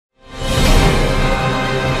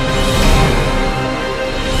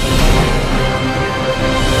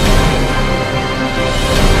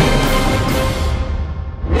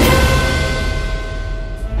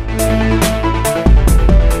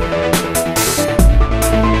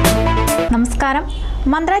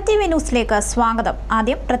Mandra TV ന്യൂസിലേക്ക് സ്വാഗതം.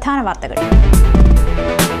 ആദ്യം പ്രധാന വാർത്തകൾ.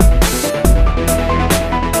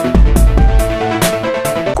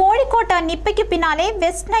 കോഴിക്കോട്ട് നിപ്പയ്ക്ക് പിന്നാലെ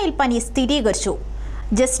വെസ്റ്റ് നൈൽ പനി സ്ഥിരീകരിച്ചു.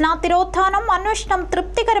 ജസ്ന തിരോധാനം അന്വേഷണം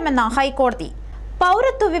തൃപ്തികരമെന്ന ഹൈക്കോടതി.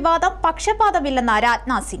 പൗരത്വ വിവാദം പക്ഷപാതമില്ലെന്ന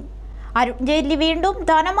രാജ്നാഥ് സിംഗ്. അരുൺ ജെയ്റ്റ്ലി വീണ്ടും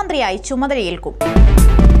ധനമന്ത്രിയായി ചുമതലയേൽക്കും.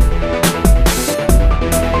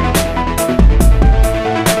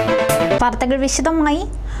 വാർത്തകൾ വിശദമായി.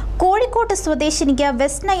 കോഴിക്കോട്ട് സ്വദേശിനിക്ക്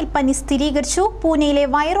വെസ്റ്റ് നൈൽ പനി സ്ഥിരീകരിച്ചു. പൂനെയിലെ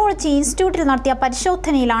വൈറോളജി ഇൻസ്റ്റിറ്റ്യൂട്ടിൽ നടത്തിയ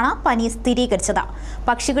പരിശോധനയിലാണ് പനി സ്ഥിരീകരിച്ചത്.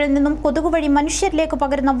 പക്ഷികളിൽ നിന്നും കൊതുക് വഴി മനുഷ്യരിലേക്ക്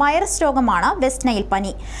പകരുന്ന വൈറസ് രോഗമാണ് വെസ്റ്റ് നൈൽ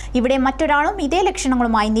പനി. ഇവിടെ മറ്റൊരാളും ഇതേ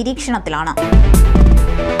ലക്ഷണങ്ങളുമായി നിരീക്ഷണത്തിലാണ്.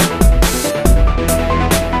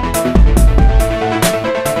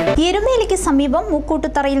 എരുമേലിക്ക് സമീപം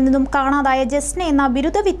മുക്കൂട്ടുതറയിൽ നിന്നും കാണാതായ ജസ്ന എന്ന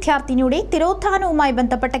ബിരുദ വിദ്യാർത്ഥിനിയുടെ തിരോധാനവുമായി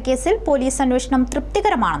ബന്ധപ്പെട്ട കേസിൽ പോലീസ് അന്വേഷണം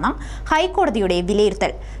തൃപ്തികരമാണെന്ന് ഹൈക്കോടതിയുടെ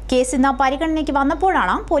വിലയിരുത്തൽ. കേസ് ഇന്ന് പരിഗണനയ്ക്ക്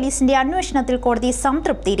വന്നപ്പോഴാണ് പോലീസിന്റെ അന്വേഷണത്തിൽ കോടതി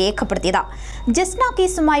സംതൃപ്തി രേഖപ്പെടുത്തിയത്. ജസ്ന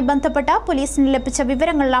കേസുമായി ബന്ധപ്പെട്ട പോലീസിന് ലഭിച്ച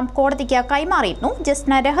വിവരങ്ങളെല്ലാം കോടതിക്ക് കൈമാറിയിരുന്നു.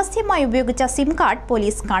 ജസ്ന രഹസ്യമായി ഉപയോഗിച്ച സിം കാർഡ്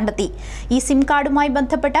പോലീസ് കണ്ടെത്തി. ഈ സിം കാർഡുമായി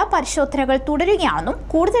ബന്ധപ്പെട്ട പരിശോധനകൾ തുടരുകയാണെന്നും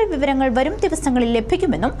കൂടുതൽ വിവരങ്ങൾ വരും ദിവസങ്ങളിൽ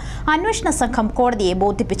ലഭിക്കുമെന്നും അന്വേഷണ സംഘം കോടതിയെ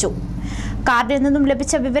ബോധിപ്പിച്ചു. കാർഡിൽ നിന്നും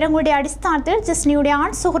ലഭിച്ച വിവരങ്ങളുടെ അടിസ്ഥാനത്തിൽ ജസ്നയുടെ ആൺ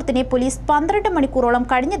സുഹൃത്തിനെ പോലീസ് 12 മണിക്കൂറോളം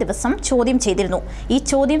കഴിഞ്ഞ ദിവസം ചോദ്യം ചെയ്തിരുന്നു. ഈ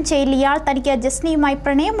ചോദ്യം ചെയ്യൽ ഇയാൾ തനിക്ക് ജസ്നയുമായി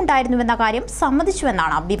പ്രണയമുണ്ടായിരുന്നുവെന്ന കാര്യം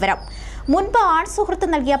സമ്മതിച്ചുവെന്നാണ് വിവരം. മുൻപ് ആൺ സുഹൃത്ത്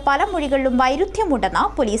നൽകിയ പല മൊഴികളിലും വൈരുദ്ധ്യമുണ്ടെന്ന്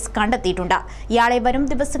പോലീസ് കണ്ടെത്തിയിട്ടുണ്ട്. ഇയാളെ വരും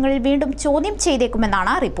ദിവസങ്ങളിൽ വീണ്ടും ചോദ്യം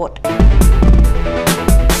ചെയ്തേക്കുമെന്നാണ് റിപ്പോർട്ട്.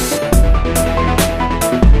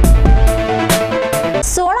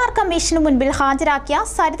 സോളാർ കമ്മീഷന് മുൻപിൽ ഹാജരാക്കിയ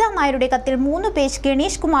സരിത നായരുടെ കത്തിൽ 3 പേജ്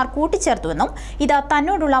ഗണേഷ് കുമാർ കൂട്ടിച്ചേർത്തുവെന്നും ഇത്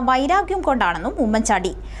തന്നോടുള്ള വൈരാഗ്യം കൊണ്ടാണെന്നും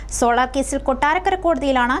ഉമ്മൻചാണ്ടി. സോളാർ കേസിൽ കൊട്ടാരക്കര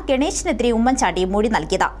കോടതിയിലാണ് ഗണേശിനെതിരെ ഉമ്മൻചാണ്ടി മൊഴി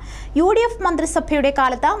നൽകിയത്. UDF മന്ത്രിസഭയുടെ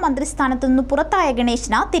കാലത്ത് മന്ത്രിസ്ഥാനത്തു നിന്ന് പുറത്തായ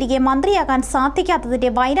ഗണേശിന് തിരികെ മന്ത്രിയാകാൻ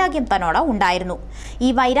സാധിക്കാത്തതിന്റെ വൈരാഗ്യം തന്നോട് ഉണ്ടായിരുന്നു.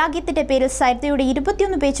 ഈ വൈരാഗ്യത്തിന്റെ പേരിൽ സരിതയുടെ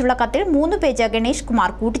 21 പേജുള്ള കത്തിൽ 3 പേജ് ഗണേഷ്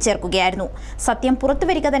കുമാർ കൂട്ടിച്ചേർക്കുകയായിരുന്നു. സത്യം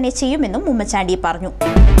പുറത്തുവരിക തന്നെ ചെയ്യുമെന്നും ഉമ്മൻചാണ്ടി പറഞ്ഞു.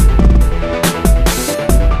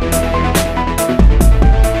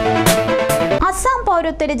 അസം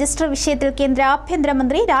പൗരത്വ രജിസ്റ്റർ വിഷയത്തിൽ കേന്ദ്ര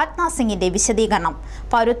ആഭ്യന്തരമന്ത്രി രാജ്നാഥ് സിംഗിന്റെ വിശദീകരണം.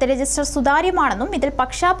 പൗരത്വ രജിസ്റ്റർ സുതാര്യമാണെന്നും ഇതിൽ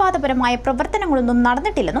പക്ഷാപാതപരമായ പ്രവർത്തനങ്ങളൊന്നും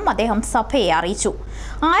നടന്നിട്ടില്ലെന്നും അദ്ദേഹം സഭയെ അറിയിച്ചു.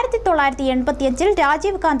 1985-ൽ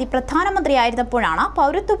രാജീവ് ഗാന്ധി പ്രധാനമന്ത്രിയായിരുന്നപ്പോഴാണ്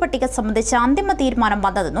പൗരത്വ പട്ടിക സംബന്ധിച്ച അന്തിമ തീരുമാനം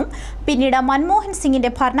വന്നതെന്നും പിന്നീട് മൻമോഹൻ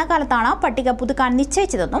സിംഗിന്റെ ഭരണകാലത്താണ് പട്ടിക പുതുക്കാൻ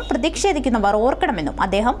നിശ്ചയിച്ചതെന്നും പ്രതിഷേധിക്കുന്നവർ ഓർക്കണമെന്നും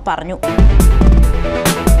അദ്ദേഹം പറഞ്ഞു.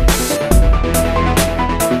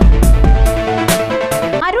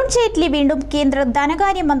 അരുൺ ജെയ്റ്റ്ലി വീണ്ടും കേന്ദ്ര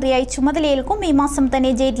ധനകാര്യമന്ത്രിയായി ചുമതലയേൽക്കും. ഈ മാസം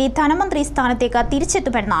തന്നെ ജെയ്റ്റ്ലി ധനമന്ത്രി സ്ഥാനത്തേക്ക്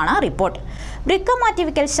തിരിച്ചെത്തുമെന്നാണ് റിപ്പോർട്ട്. വൃക്ക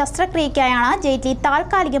മാറ്റിവെക്കൽ ശസ്ത്രക്രിയയ്ക്കായാണ് ജെയ്റ്റ്ലി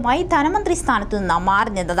താൽക്കാലികമായി ധനമന്ത്രി സ്ഥാനത്തു നിന്ന്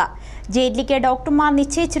മാറി നിന്നത്. ജെയ്റ്റ്ലിക്ക് ഡോക്ടർമാർ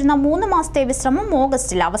നിശ്ചയിച്ചിരുന്ന 3 മാസത്തെ വിശ്രമം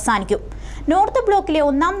ഓഗസ്റ്റിൽ അവസാനിക്കും. നോർത്ത് ബ്ലോക്കിലെ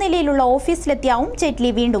 1-ാം നിലയിലുള്ള ഓഫീസിലെത്തിയാവും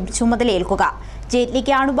ജെയ്റ്റ്ലി വീണ്ടും ചുമതലയേൽക്കുക.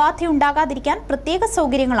 ജെയ്റ്റ്ലിക്ക് അണുബാധയുണ്ടാകാതിരിക്കാൻ പ്രത്യേക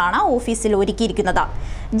സൗകര്യങ്ങളാണ് ഓഫീസിൽ ഒരുക്കിയിരിക്കുന്നത്.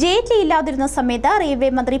 ജെയ്റ്റ്ലി ഇല്ലാതിരുന്ന സമയത്ത് റെയിൽവേ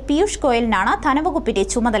മന്ത്രി പീയൂഷ് ഗോയലിനാണ് ധനവകുപ്പിന്റെ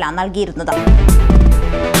ചുമതല നൽകിയിരുന്നത്.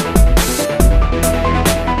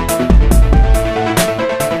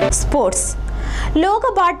 സ്പോർട്സ്. ലോക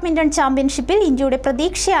ബാഡ്മിന്റൺ ചാമ്പ്യൻഷിപ്പിൽ ഇന്ത്യയുടെ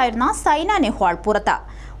പ്രതീക്ഷയായിരുന്ന സൈന നെഹ്വാൾ പുറത്ത്.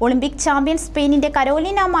 ഒളിമ്പിക് ചാമ്പ്യൻ സ്പെയിനിന്റെ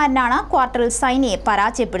കരോലിന മാരിനാണ് ക്വാർട്ടറിൽ സൈനയെ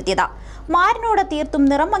പരാജയപ്പെടുത്തിയത്. മാരിനോട് തീർത്തും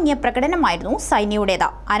നിറമങ്ങിയ പ്രകടനമായിരുന്നു സൈനയുടേത്.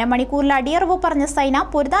 അരമണിക്കൂറിൽ അടിയറവ് പറഞ്ഞ സൈന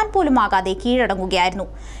പൊരുതാൻ പോലുമാകാതെ കീഴടങ്ങുകയായിരുന്നു.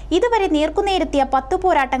 ഇതുവരെ നേർക്കുനേരെത്തിയ 10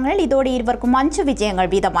 പോരാട്ടങ്ങളിൽ ഇതോടെ ഇരുവർക്കും 5 വിജയങ്ങൾ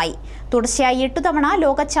വീതമായി. തുടർച്ചയായി 8 തവണ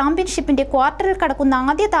ലോക ചാമ്പ്യൻഷിപ്പിന്റെ ക്വാർട്ടറിൽ കടക്കുന്ന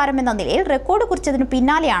ആദ്യ താരമെന്ന നിലയിൽ റെക്കോർഡ് കുറിച്ചതിനു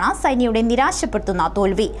പിന്നാലെയാണ് സൈനയുടെ നിരാശപ്പെടുത്തുന്ന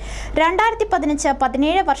തോൽവി.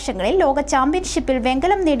 2015-17 വർഷങ്ങളിൽ ലോക ചാമ്പ്യൻഷിപ്പിൽ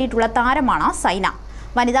വെങ്കലം നേടിയിട്ടുള്ള താരമാണ് സൈന.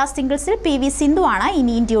 വനിതാ സിംഗിൾസിൽ PV സിന്ധു ആണ്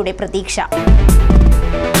ഇനി ഇന്ത്യയുടെ പ്രതീക്ഷ.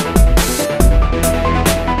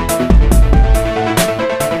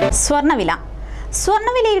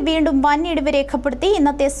 സ്വർണ്ണവിലയിൽ വീണ്ടും വൻ ഇടിവ് രേഖപ്പെടുത്തി.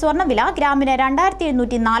 ഇന്നത്തെ സ്വർണ്ണവില ഗ്രാമിന്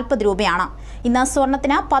 2740 രൂപയാണ്. ഇന്ന്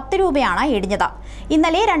സ്വർണത്തിന് 10 രൂപയാണ് ഇടിഞ്ഞത്.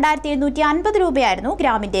 ഇന്നലെ 2750 രൂപയായിരുന്നു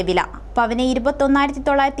ഗ്രാമിന്റെ വില. പവന്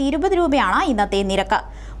 21,920 രൂപയാണ് ഇന്നത്തെ നിരക്ക്.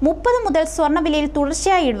 30 മുതൽ സ്വർണ്ണവിലയിൽ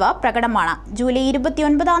തുടർച്ചയായ ഇടിവ് പ്രകടമാണ്. ജൂലൈ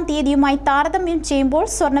 29-ാം തീയതിയുമായി താരതമ്യം ചെയ്യുമ്പോൾ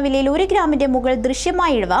സ്വർണ്ണവിലയിൽ 1 ഗ്രാമിന്റെ മുകളിൽ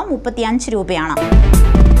ദൃശ്യമായ ഇടിവ് 35 രൂപയാണ്.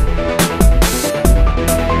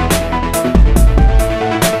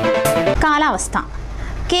 കാലാവസ്ഥ.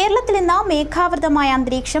 കേരളത്തിൽ ഇന്ന് മേഘാവൃതമായ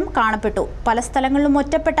അന്തരീക്ഷം കാണപ്പെട്ടു. പല സ്ഥലങ്ങളിലും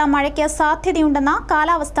ഒറ്റപ്പെട്ട മഴയ്ക്ക് സാധ്യതയുണ്ടെന്ന്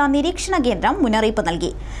കാലാവസ്ഥാ നിരീക്ഷണ കേന്ദ്രം മുന്നറിയിപ്പ്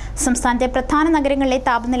നൽകി. സംസ്ഥാനത്തെ പ്രധാന നഗരങ്ങളിലെ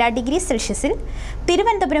താപനില degree സെൽഷ്യസിൽ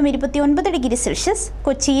Thiruvananthapuram 29 degree Celsius,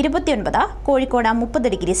 Kochi 29, Kozhikode 30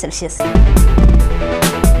 degree Celsius.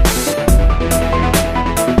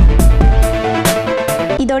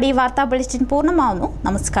 ഇതോടെ ഈ വാർത്താ ബുള്ളറ്റിൻ പൂർണ്ണമാവുന്നു.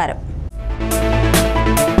 നമസ്കാരം.